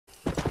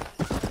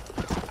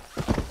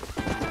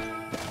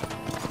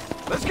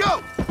Let's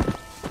go!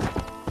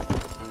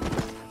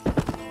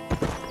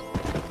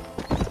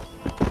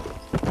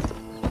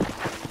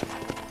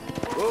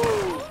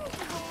 Whoa!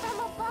 From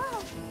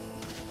above.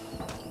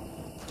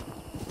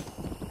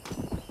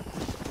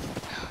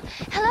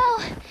 Hello?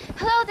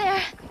 Hello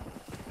there.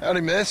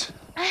 Howdy, miss.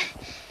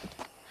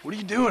 What are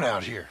you doing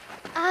out here?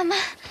 I'm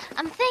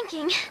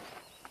thinking.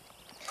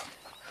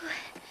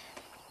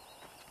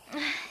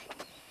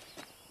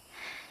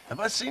 Have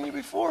I seen you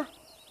before?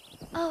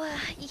 Oh,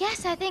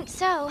 yes, I think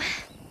so.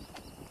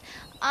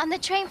 On the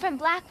train from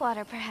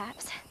Blackwater,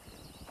 perhaps.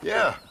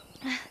 Yeah.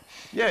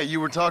 Yeah, you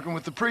were talking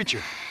with the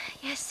preacher.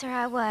 Yes, sir,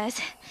 I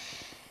was.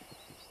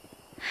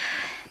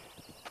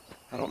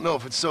 I don't know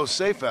if it's so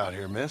safe out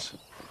here, miss.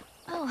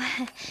 Oh,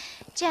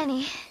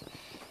 Jenny.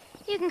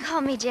 You can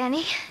call me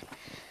Jenny.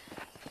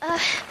 All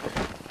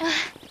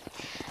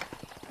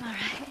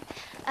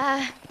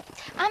right.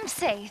 I'm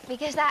safe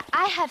because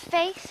I have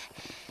faith.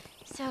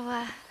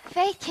 So,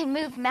 faith can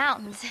move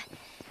mountains.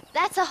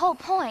 That's the whole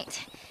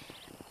point.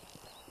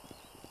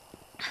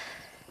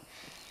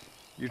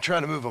 You're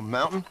trying to move a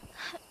mountain?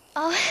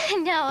 Oh,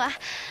 no,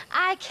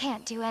 I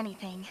can't do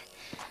anything.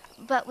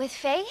 But with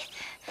faith,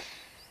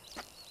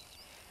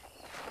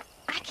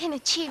 I can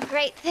achieve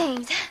great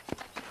things.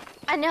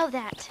 I know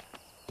that.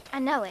 I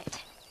know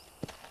it.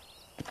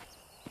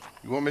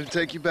 You want me to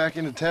take you back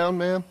into town,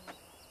 ma'am?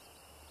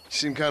 You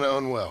seem kind of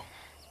unwell.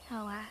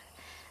 Oh,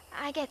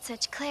 I get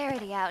such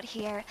clarity out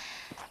here.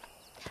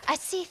 I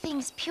see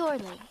things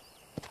purely.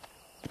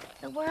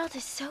 The world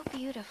is so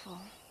beautiful.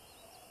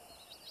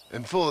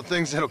 And full of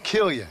things that'll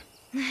kill you.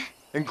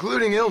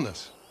 Including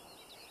illness.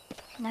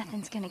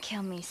 Nothing's gonna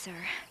kill me, sir.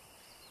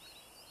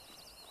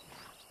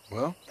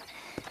 Well,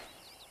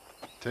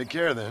 take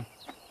care then.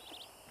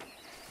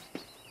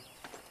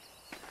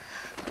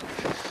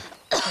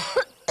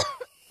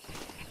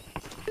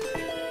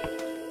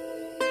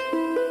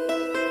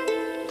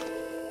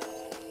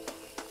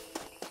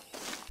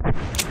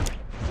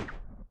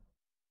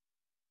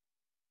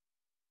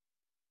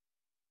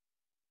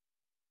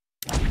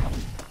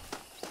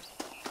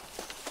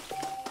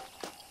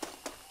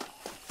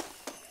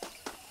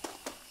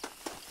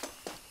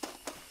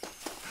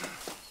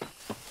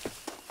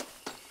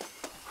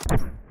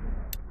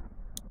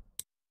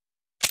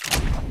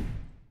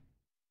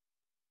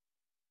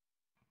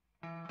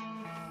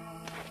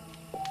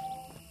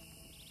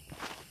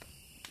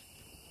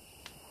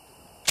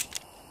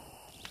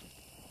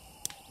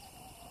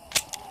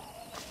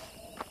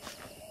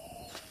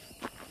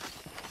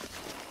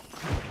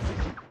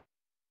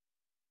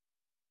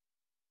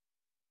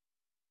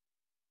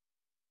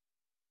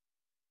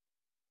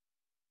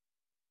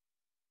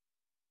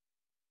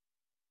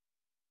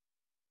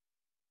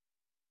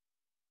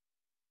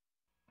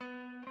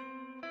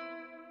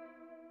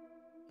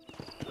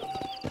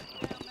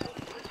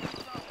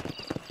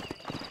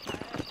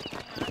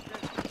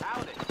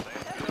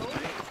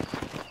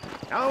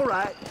 All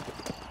right.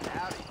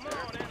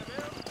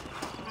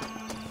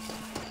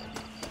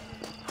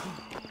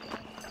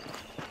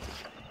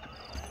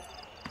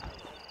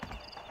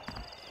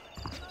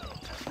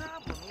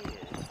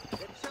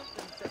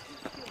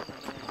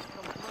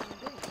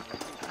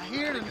 I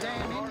hear them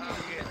damn Indians.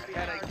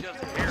 That ain't just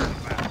hearing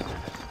about it.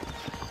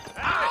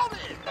 Out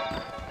it!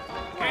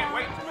 Can't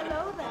wait.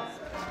 Hello there.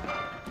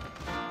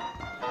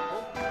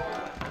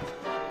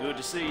 Good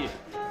to see you.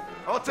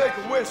 I'll take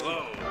a whiskey.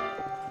 Whoa.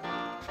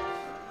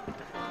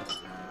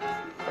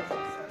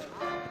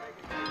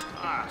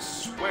 I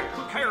swear,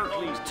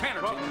 Heracles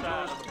Tannerton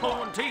enjoys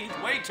pulling teeth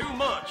way too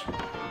much.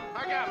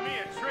 I got me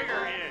a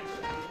trigger itch.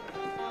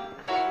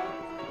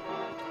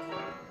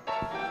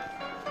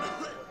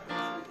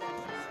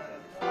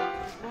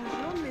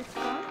 Bonjour,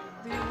 mister.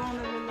 Do you want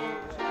a little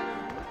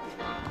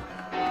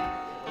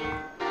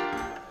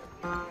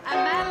A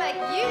man like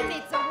you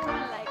needs a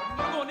woman like me.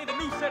 I'm gonna need a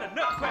new set of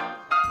nutcrackers.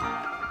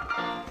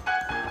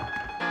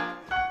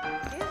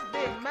 His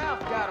big mouth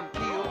got him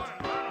killed.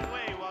 Run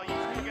away while you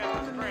still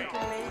got the strength.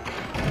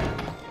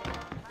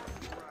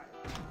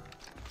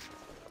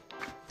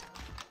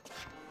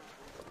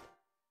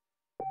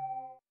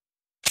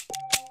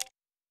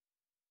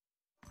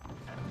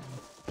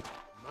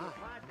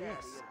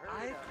 Yes,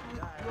 I could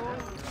go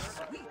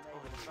sweet.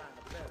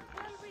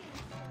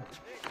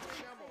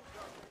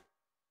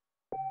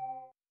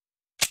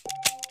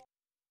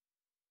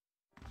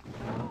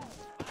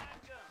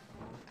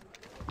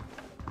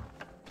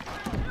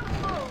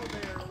 Hello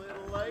there,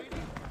 little lady.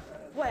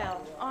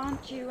 Well,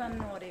 aren't you a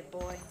naughty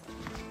boy?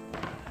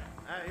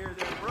 I hear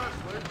them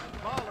rustlers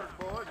and Pollard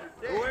boys are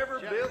dead. Whoever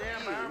built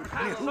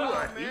you. Who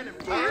are You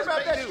hear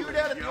about that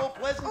shootout at the old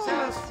Pleasance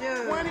house?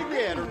 sure. 20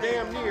 dead or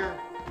damn near.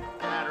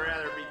 I'd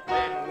rather be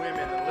dead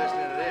women than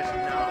listening to this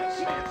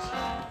nonsense.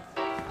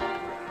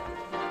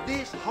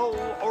 This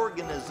whole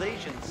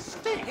organization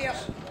stinks. Here,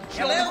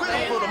 And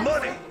we're for the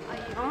money.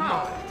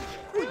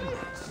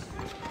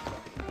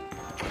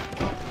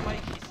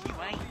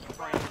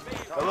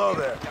 Hello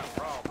there.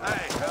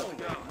 Hey, how's it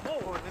going?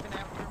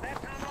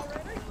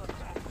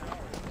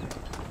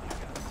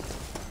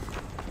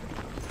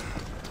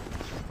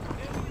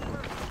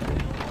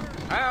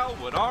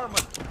 Westwood Armor.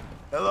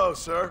 Hello,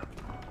 sir.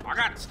 I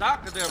got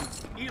stock of them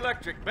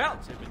electric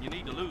belts if you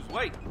need to lose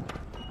weight.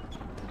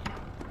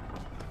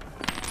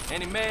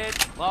 Any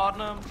meds,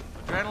 laudanum,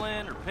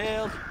 adrenaline, or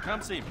pills,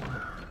 come see me.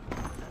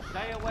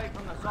 Stay away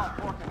from the salt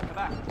pork and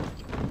tobacco.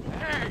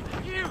 Hey,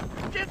 you!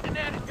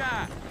 Cincinnati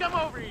guy! Come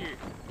over here!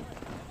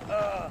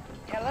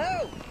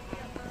 Hello?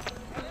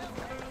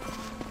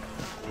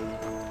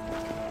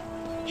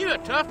 You a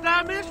tough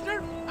guy,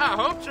 mister? I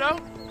hope so.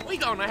 We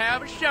gonna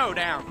have a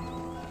showdown.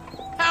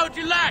 How'd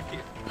you like it?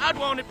 I'd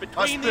want it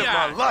between the eyes. I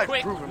spent my life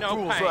Quick, proving no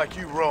fools pain. like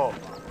you wrong.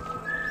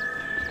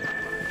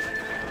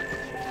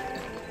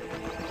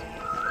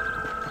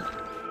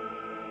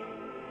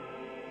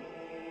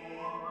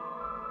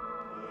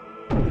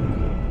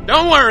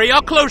 Don't worry,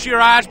 I'll close your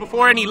eyes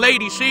before any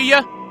ladies see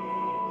you.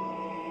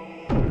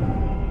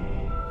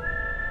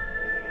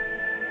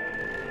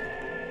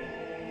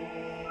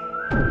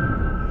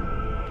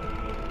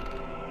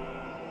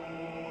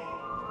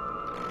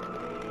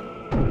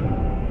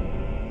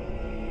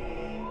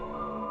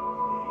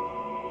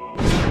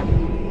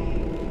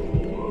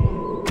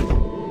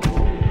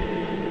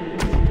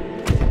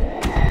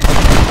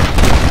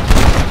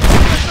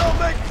 Don't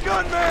make a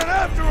gunman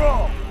after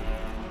all!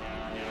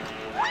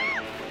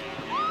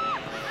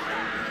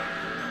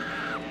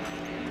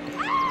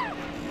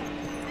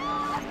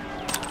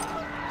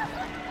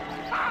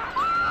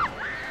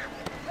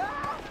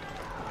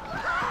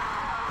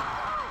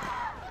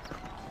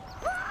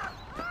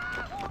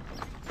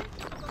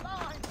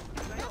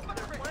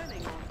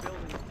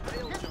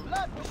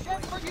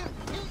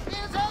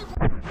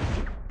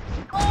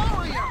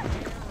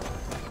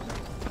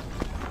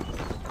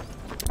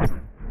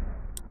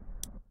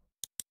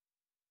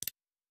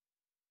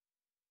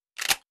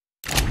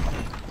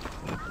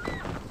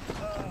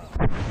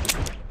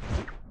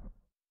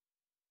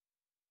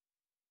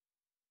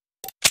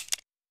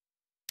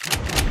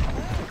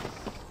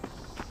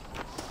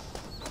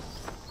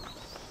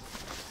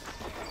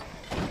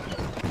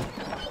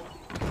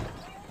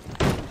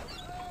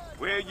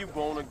 Where you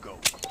wanna go?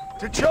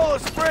 To Cholla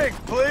Springs,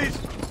 please!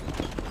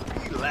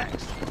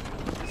 Relax.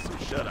 Get some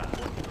shut-eye.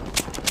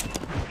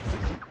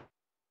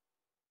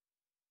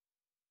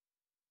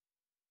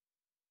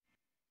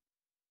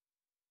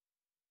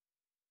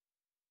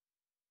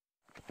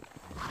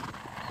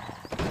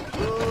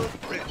 Good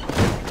grip.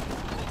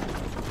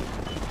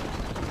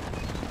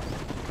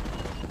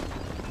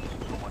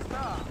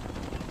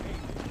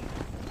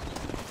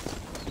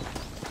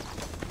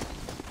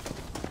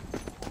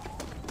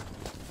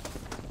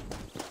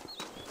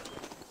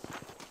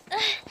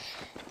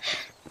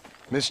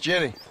 Miss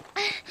Jenny.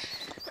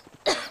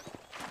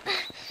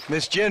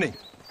 Miss Jenny.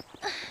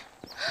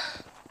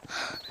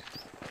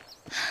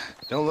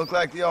 Don't look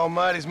like the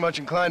Almighty's much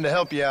inclined to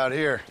help you out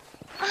here.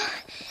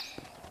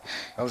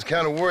 I was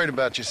kind of worried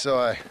about you, so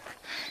I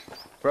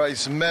brought you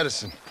some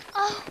medicine.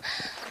 Oh,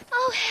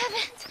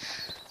 heavens.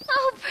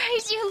 Oh,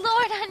 praise you,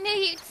 Lord. I knew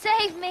you'd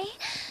save me.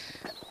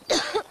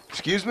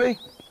 Excuse me?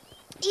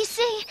 You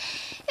see,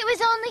 it was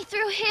only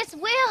through his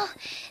will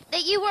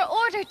that you were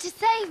ordered to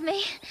save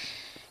me.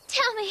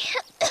 Tell me,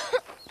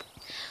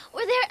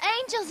 were there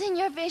angels in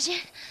your vision?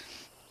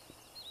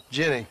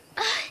 Jenny,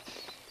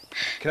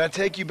 can I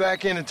take you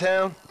back into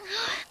town?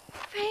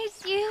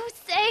 Praise you,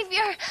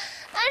 Savior.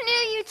 I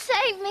knew you'd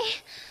save me.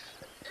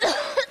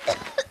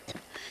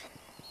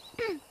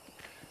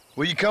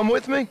 Will you come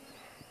with me?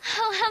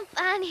 Oh, I'm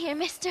fine here,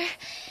 mister.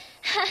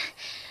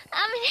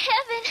 I'm in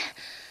heaven.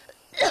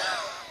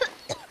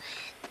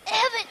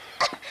 Heaven.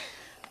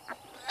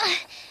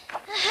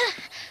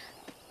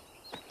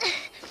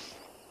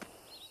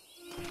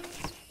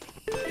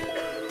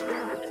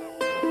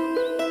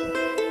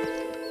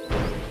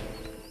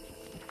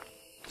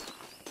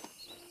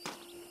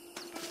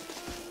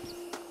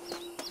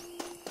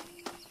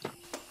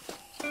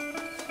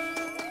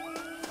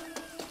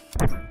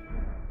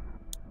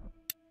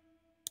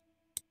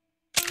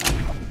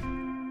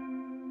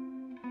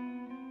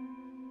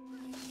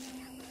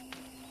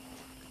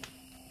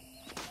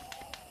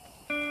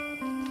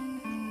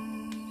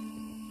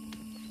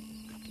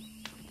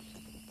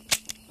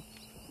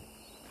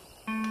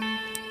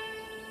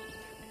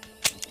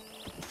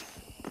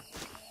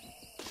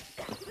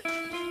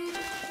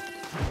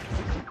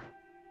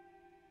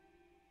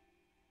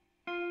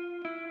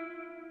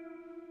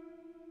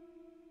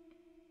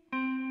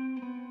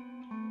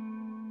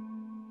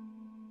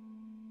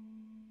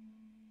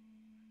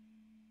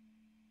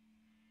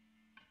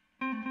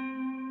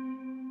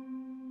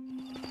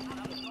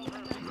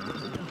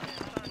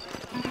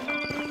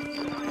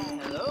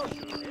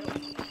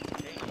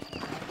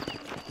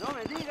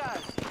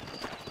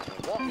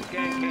 Walking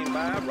gang came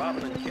by,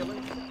 robbing and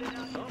killing. They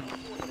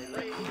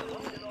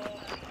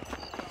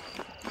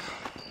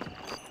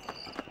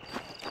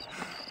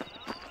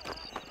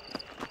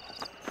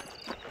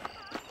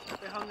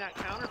hung that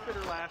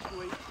counterfeiter last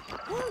week.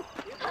 Woo!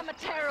 I'm a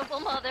terrible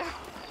mother.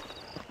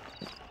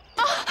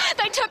 Oh,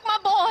 they took my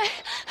boy.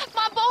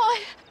 My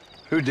boy.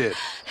 Who did?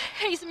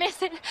 He's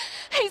missing.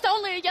 He's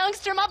only a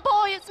youngster. My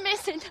boy is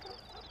missing.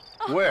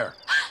 Where?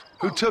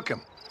 Who took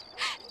him?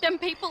 Them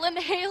people in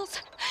the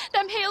hills,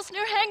 them hills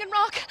near Hanging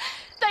Rock,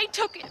 they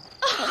took it.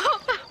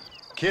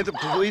 Can't the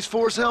police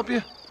force help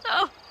you?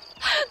 Oh,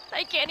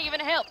 they can't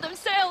even help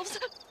themselves.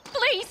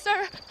 Please,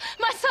 sir,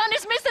 my son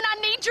is missing. I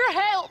need your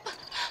help.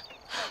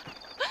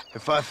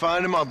 If I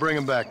find him, I'll bring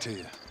him back to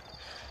you.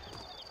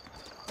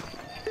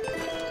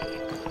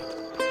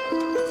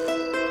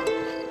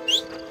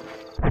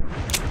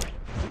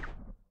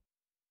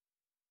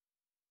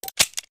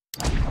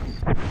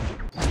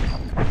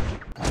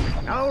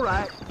 All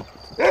right.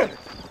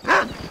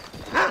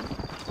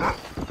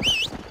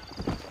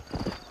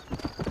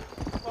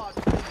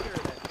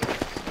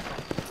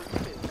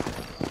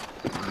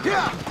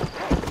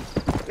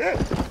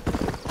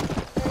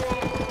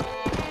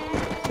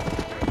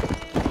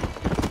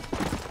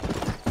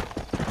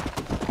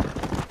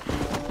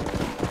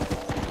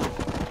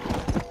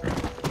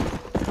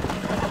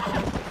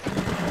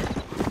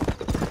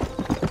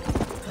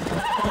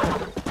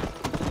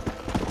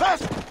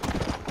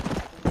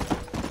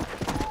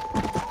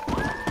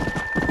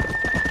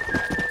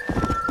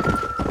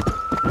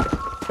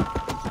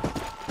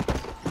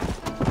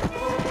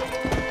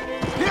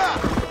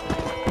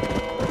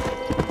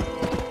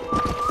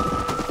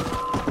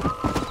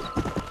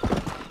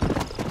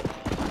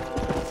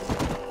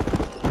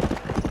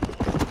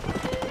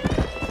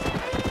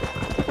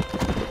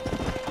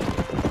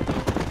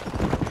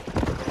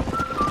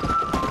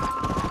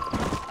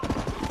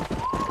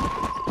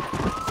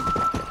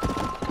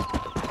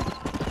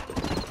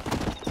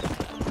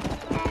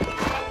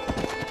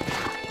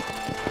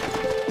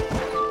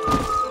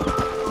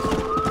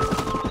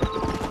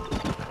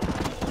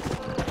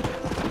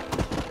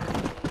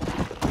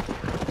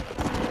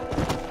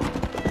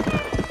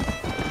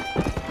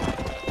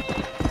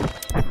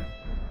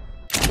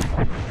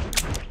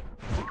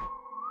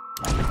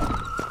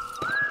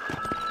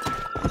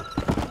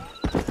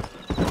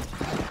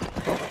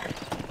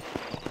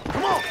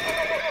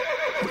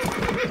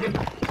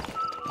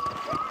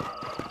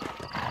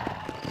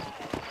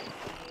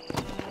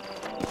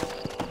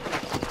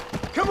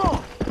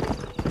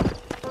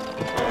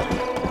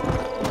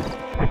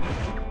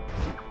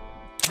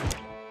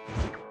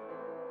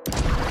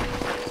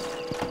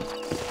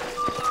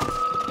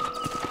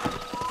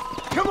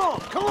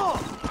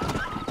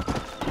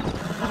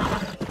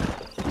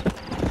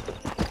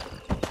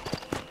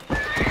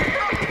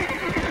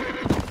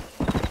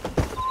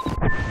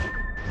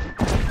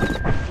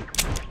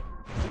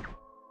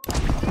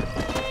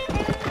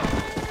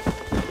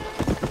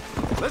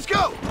 Let's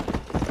go!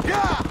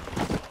 Yeah!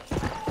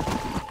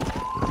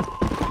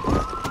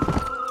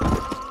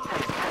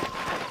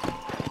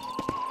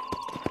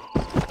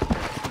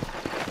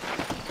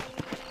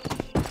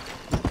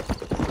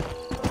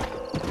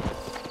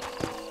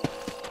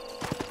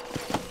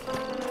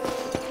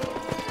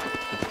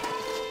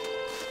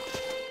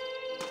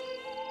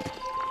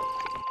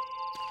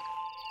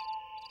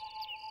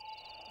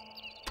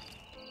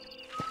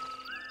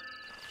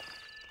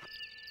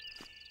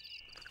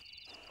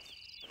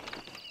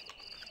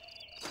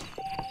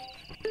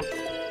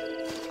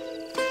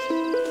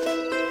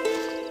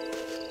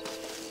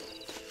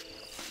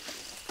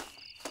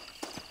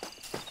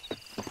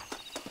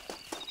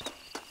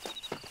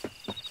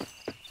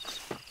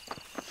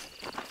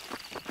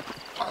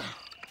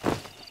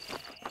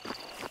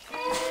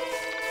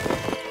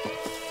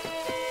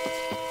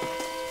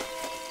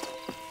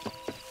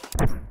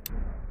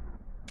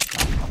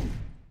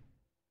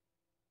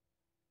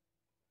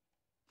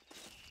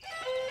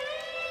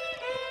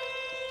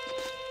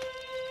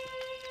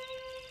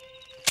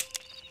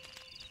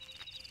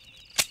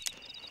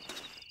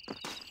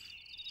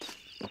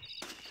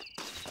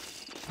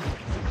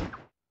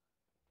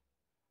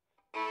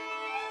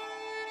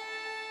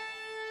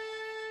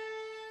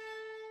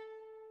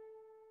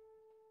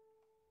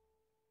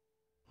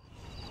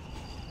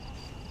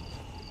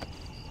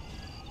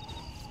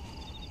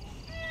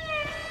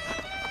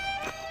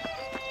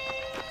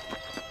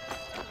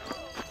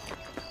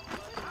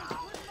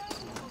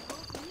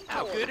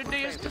 How good it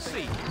is to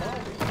see you.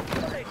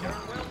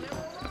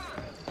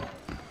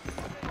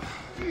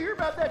 Did you hear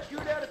about that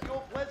shootout at the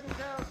old Pleasance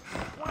house?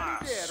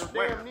 20 dead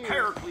or damn near.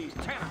 Pericles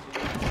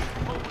Tannerton.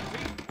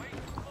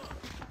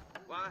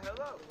 Why,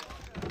 hello.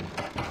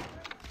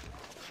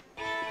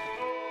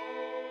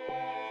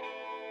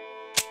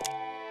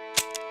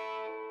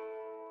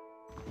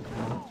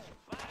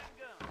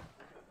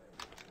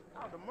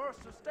 How the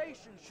Mercer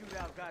Station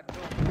shootout got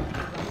going.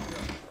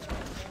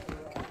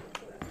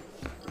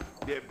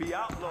 There'd be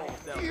outlaws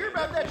down Did you hear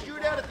about that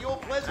shootout at the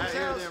old Pleasance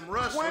house? Them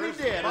rustlers,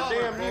 20 dead or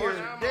damn near.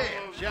 dead.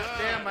 Shot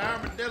down by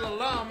armadillo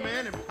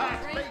lawmen and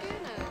Pikes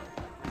Peak.